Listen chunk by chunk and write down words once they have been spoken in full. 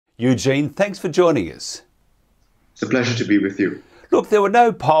Eugene, thanks for joining us. It's a pleasure to be with you. Look, there were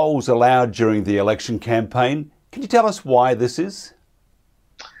no polls allowed during the election campaign. Can you tell us why this is?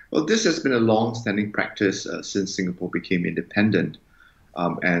 Well, this has been a long-standing practice since Singapore became independent.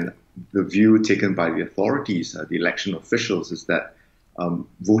 And the view taken by the authorities, the election officials, is that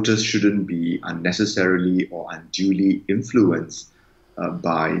voters shouldn't be unnecessarily or unduly influenced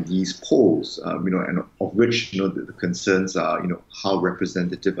by these polls, and of which, the concerns are, how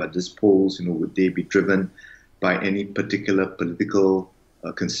representative are these polls? Would they be driven by any particular political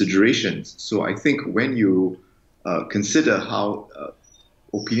considerations? So I think when you consider how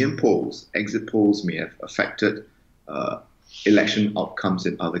opinion polls, exit polls may have affected election outcomes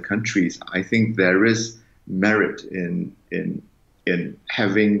in other countries, I think there is merit in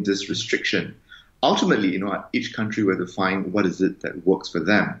having this restriction. Ultimately, each country will find what is it that works for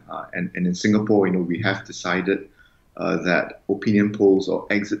them. And in Singapore, we have decided that opinion polls or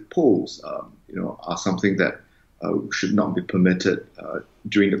exit polls, are something that should not be permitted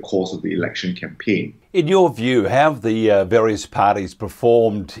during the course of the election campaign. In your view, how have the various parties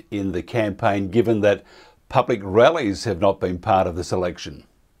performed in the campaign, given that public rallies have not been part of this election?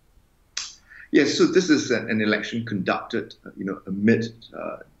 Yes, so this is an election conducted, amid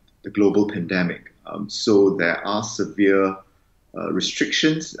the global pandemic. So there are severe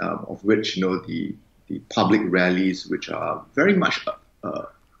restrictions, of which, the public rallies, which are very much a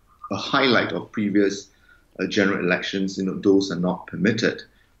highlight of previous general elections, those are not permitted.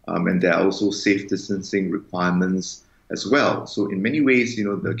 And there are also safe distancing requirements as well. So in many ways,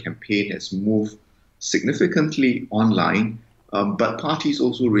 the campaign has moved significantly online, but parties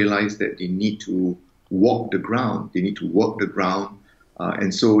also realize that they need to walk the ground. They need to work the ground.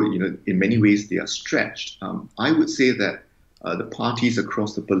 And so, in many ways, they are stretched. I would say that the parties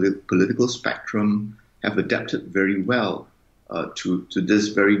across the political spectrum have adapted very well to this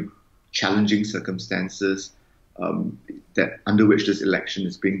very challenging circumstances that under which this election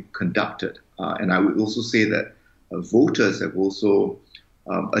is being conducted. And I would also say that voters have also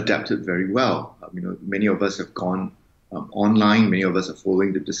adapted very well. Many of us have gone online. Many of us are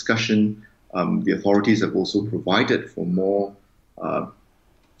following the discussion. The authorities have also provided for more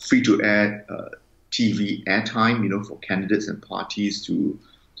free-to-air TV airtime, for candidates and parties to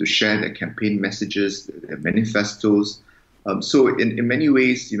share their campaign messages, their manifestos. So in many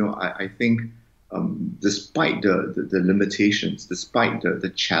ways, I think despite the limitations, despite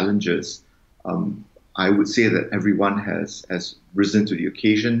the challenges, I would say that everyone has risen to the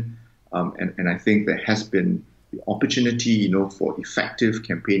occasion, and I think there has been the opportunity, for effective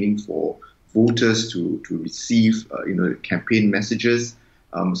campaigning for voters to receive, campaign messages.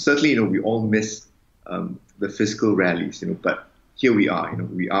 Certainly, we all miss the physical rallies, but here we are,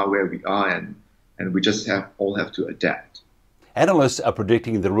 we are where we are, and we just all have to adapt. Analysts are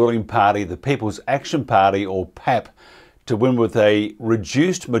predicting the ruling party, the People's Action Party, or PAP, to win with a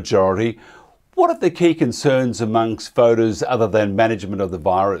reduced majority. What are the key concerns amongst voters other than management of the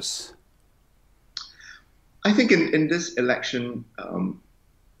virus? I think in this election,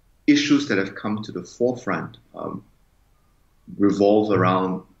 issues that have come to the forefront revolve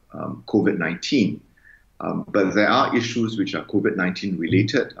around COVID-19. But there are issues which are COVID-19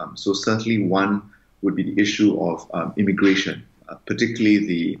 related. So certainly one would be the issue of immigration,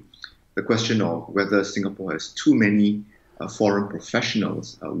 particularly the question of whether Singapore has too many foreign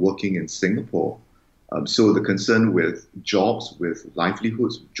professionals working in Singapore. So the concern with jobs, with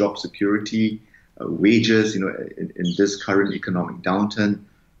livelihoods, job security, wages, in this current economic downturn,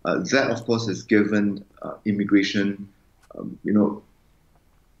 that of course has given immigration,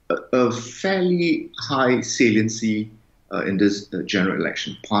 a fairly high saliency in this general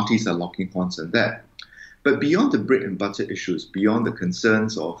election. Parties are locking horns on that. But beyond the bread and butter issues, beyond the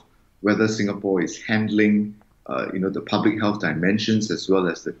concerns of whether Singapore is handling, the public health dimensions as well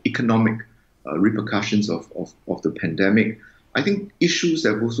as the economic repercussions of the pandemic, I think issues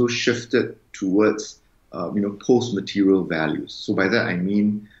have also shifted towards, post-material values. So by that I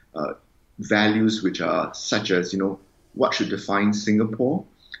mean values which are such as, what should define Singapore?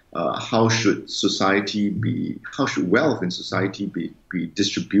 How should wealth in society be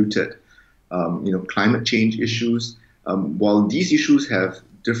distributed? Climate change issues. While these issues have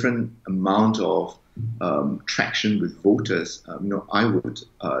different amount of traction with voters, I would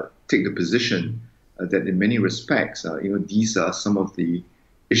take the position that in many respects, these are some of the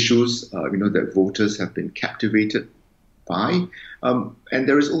issues, that voters have been captivated by. And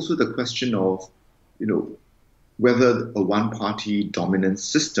there is also the question of, whether a one-party dominant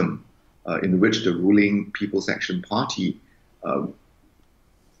system in which the ruling People's Action Party,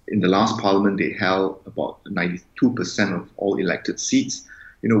 in the last parliament, they held about 92% of all elected seats.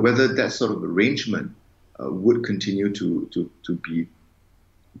 whether that sort of arrangement would continue to be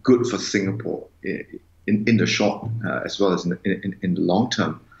good for Singapore in the short as well as in the long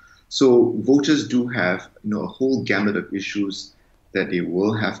term. So voters do have a whole gamut of issues that they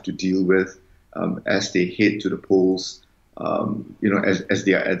will have to deal with as they head to the polls, as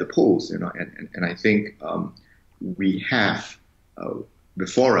they are at the polls, and I think we have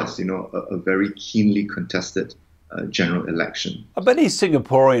before us, a very keenly contested general election. Are many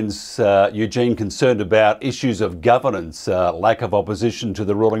Singaporeans, Eugene, concerned about issues of governance, lack of opposition to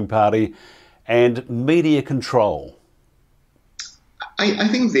the ruling party, and media control? I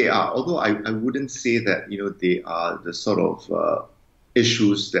think they are, although I wouldn't say that they are the sort of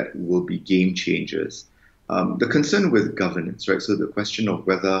issues that will be game changers. The concern with governance, right? So the question of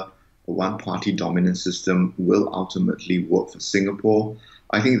whether a one-party dominant system will ultimately work for Singapore,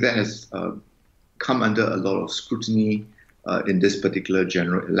 I think that has come under a lot of scrutiny in this particular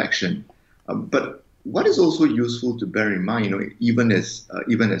general election. But what is also useful to bear in mind, even as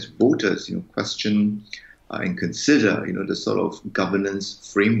voters, question and consider, the sort of governance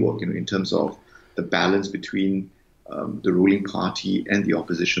framework, in terms of the balance between the ruling party and the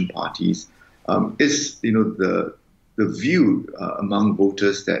opposition parties, is, the view among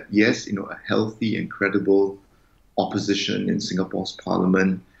voters that yes, a healthy and credible opposition in Singapore's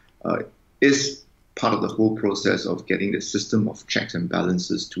parliament is part of the whole process of getting the system of checks and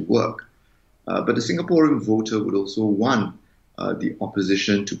balances to work. But the Singaporean voter would also want the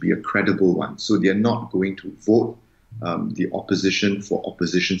opposition to be a credible one. So they are not going to vote the opposition for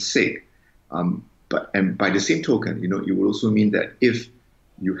opposition's sake. And by the same token, it would also mean that if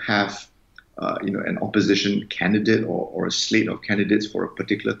you have an opposition candidate or a slate of candidates for a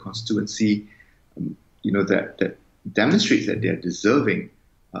particular constituency, that demonstrates that they are deserving,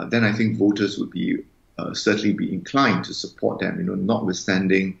 then I think voters would be certainly be inclined to support them.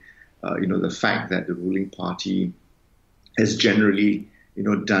 Notwithstanding, the fact that the ruling party has generally,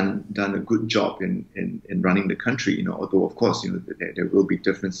 done a good job in running the country. Although of course, there will be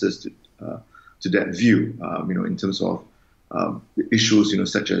differences to that view. In terms of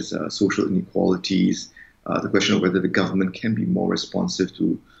issues, such as social inequalities, the question of whether the government can be more responsive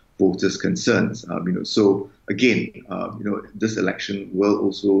to voters' concerns. So again, this election will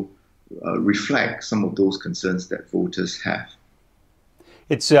also reflect some of those concerns that voters have.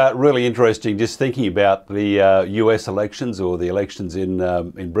 It's really interesting just thinking about the US elections or the elections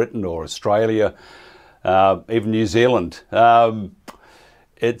in Britain or Australia, even New Zealand.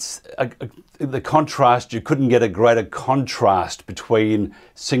 It's the contrast. You couldn't get a greater contrast between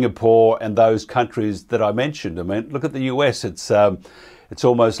Singapore and those countries that I mentioned. I mean, look at the US. It's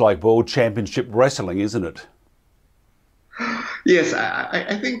almost like world championship wrestling, isn't it? Yes,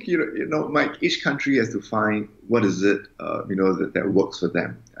 I think Mike. Each country has to find what is it that works for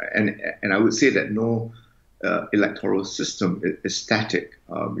them, and I would say that no electoral system is static.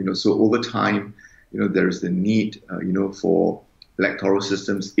 So over time, there is the need, for electoral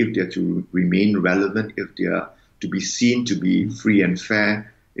systems, if they're to remain relevant, if they are to be seen to be free and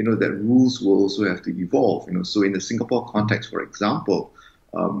fair, that rules will also have to evolve. So in the Singapore context, for example,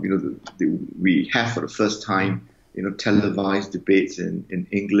 we have for the first time, televised debates in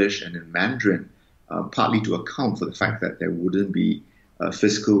English and in Mandarin, partly to account for the fact that there wouldn't be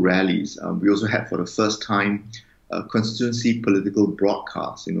fiscal rallies. We also had for the first time constituency political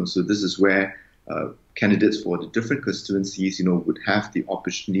broadcasts. So this is where candidates for the different constituencies, would have the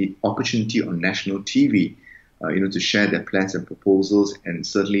opportunity on national TV, to share their plans and proposals, and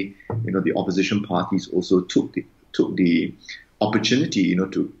certainly, the opposition parties also took the opportunity,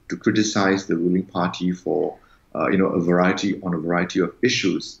 to criticize the ruling party for, a variety of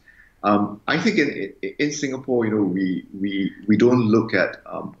issues. I think in Singapore, we don't look at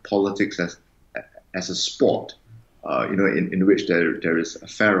politics as a sport, in which there is a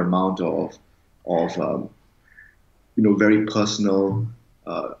fair amount of very personal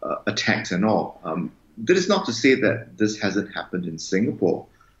attacks and all. That is not to say that this hasn't happened in Singapore,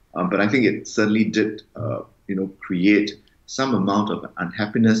 but I think it certainly did, create some amount of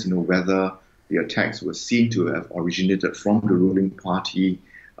unhappiness, whether the attacks were seen to have originated from the ruling party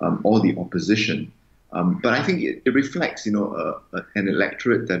or the opposition. But I think it reflects, an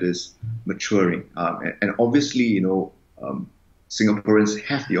electorate that is maturing. And obviously, Singaporeans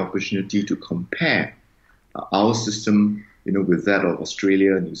have the opportunity to compare our system, with that of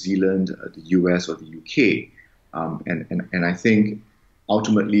Australia, New Zealand, the US, or the UK. And I think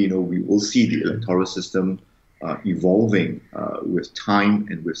ultimately, we will see the electoral system evolving with time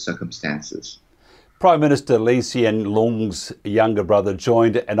and with circumstances. Prime Minister Lee Hsien Loong's younger brother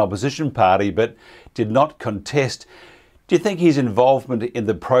joined an opposition party but did not contest. Do you think his involvement in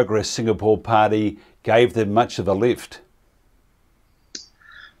the Progress Singapore Party gave them much of a lift?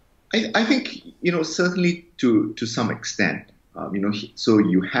 I think, certainly to some extent. So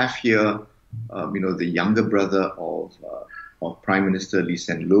you have here, the younger brother of Prime Minister Lee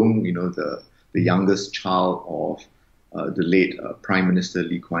Hsien Loong, the youngest child of the late Prime Minister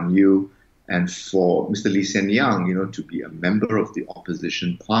Lee Kuan Yew, and for Mr. Lee Hsien Yang, to be a member of the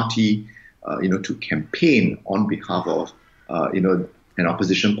opposition party, to campaign on behalf of, an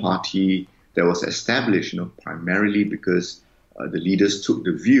opposition party that was established, primarily because the leaders took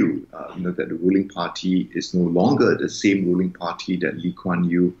the view, that the ruling party is no longer the same ruling party that Lee Kuan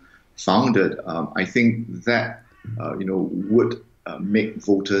Yew founded. I think that, would make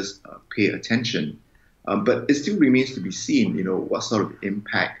voters pay attention. But it still remains to be seen, what sort of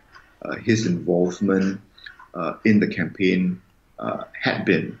impact his involvement in the campaign had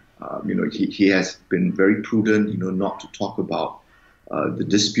been. He has been very prudent, not to talk about the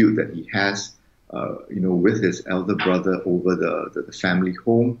dispute that he has, with his elder brother over the family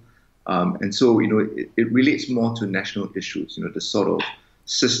home. And so, it relates more to national issues, the sort of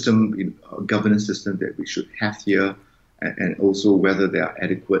system, governance system that we should have here, and also whether there are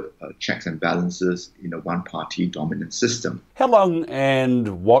adequate checks and balances in a one-party dominant system. How long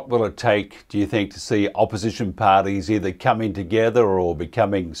and what will it take, do you think, to see opposition parties either coming together or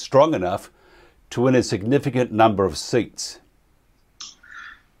becoming strong enough to win a significant number of seats?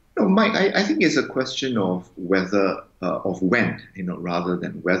 No, Mike, I think it's a question of whether, of when, rather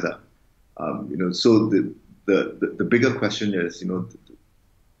than whether. So the bigger question is,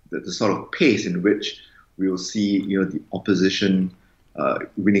 the sort of pace in which we will see, the opposition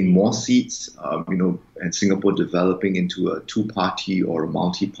winning more seats, and Singapore developing into a two-party or a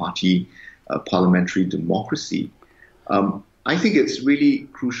multi-party parliamentary democracy. I think it's really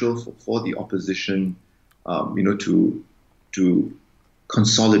crucial for the opposition, to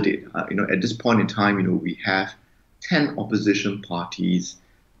consolidate. At this point in time, we have 10 opposition parties,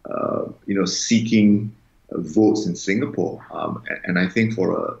 seeking votes in Singapore, and I think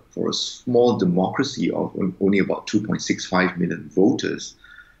for a small democracy of only about 2.65 million voters,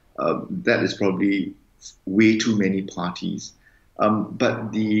 that is probably way too many parties.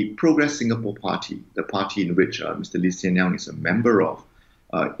 But the Progress Singapore Party, the party in which Mr. Lee Hsien Yang is a member of,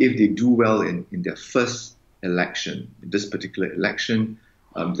 if they do well in their first election, in this particular election,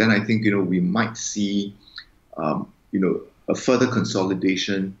 then I think we might see a further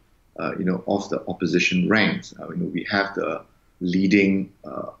consolidation of the opposition ranks. We have the leading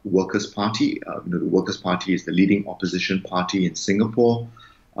Workers' Party. The Workers' Party is the leading opposition party in Singapore.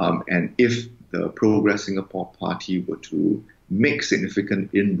 And if the Progress Singapore Party were to make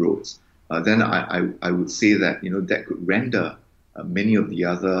significant inroads, then I would say that that could render many of the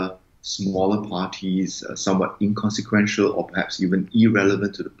other smaller parties somewhat inconsequential or perhaps even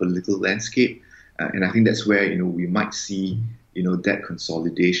irrelevant to the political landscape. And I think that's where we might see that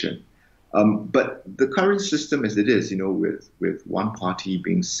consolidation. But the current system as it is, with one party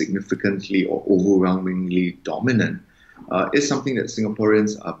being significantly or overwhelmingly dominant, is something that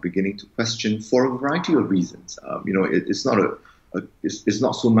Singaporeans are beginning to question for a variety of reasons. It's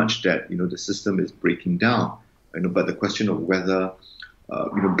not so much that the system is breaking down, but the question of whether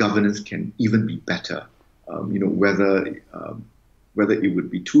governance can even be better, whether it would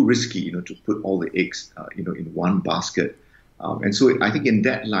be too risky, to put all the eggs, in one basket. And so I think in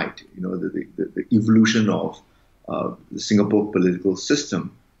that light, the evolution of the Singapore political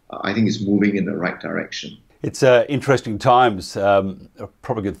system, I think is moving in the right direction. It's interesting times. I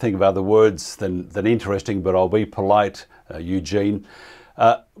probably could think of other words than interesting, but I'll be polite, Eugene.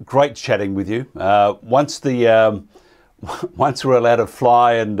 Great chatting with you. Once we're allowed to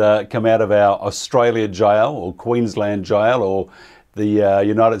fly and come out of our Australia jail or Queensland jail or the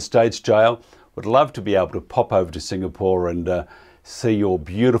United States jail, would love to be able to pop over to Singapore and see your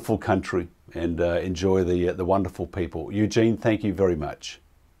beautiful country and enjoy the wonderful people. Eugene, thank you very much.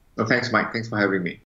 Well, thanks, Mike. Thanks for having me.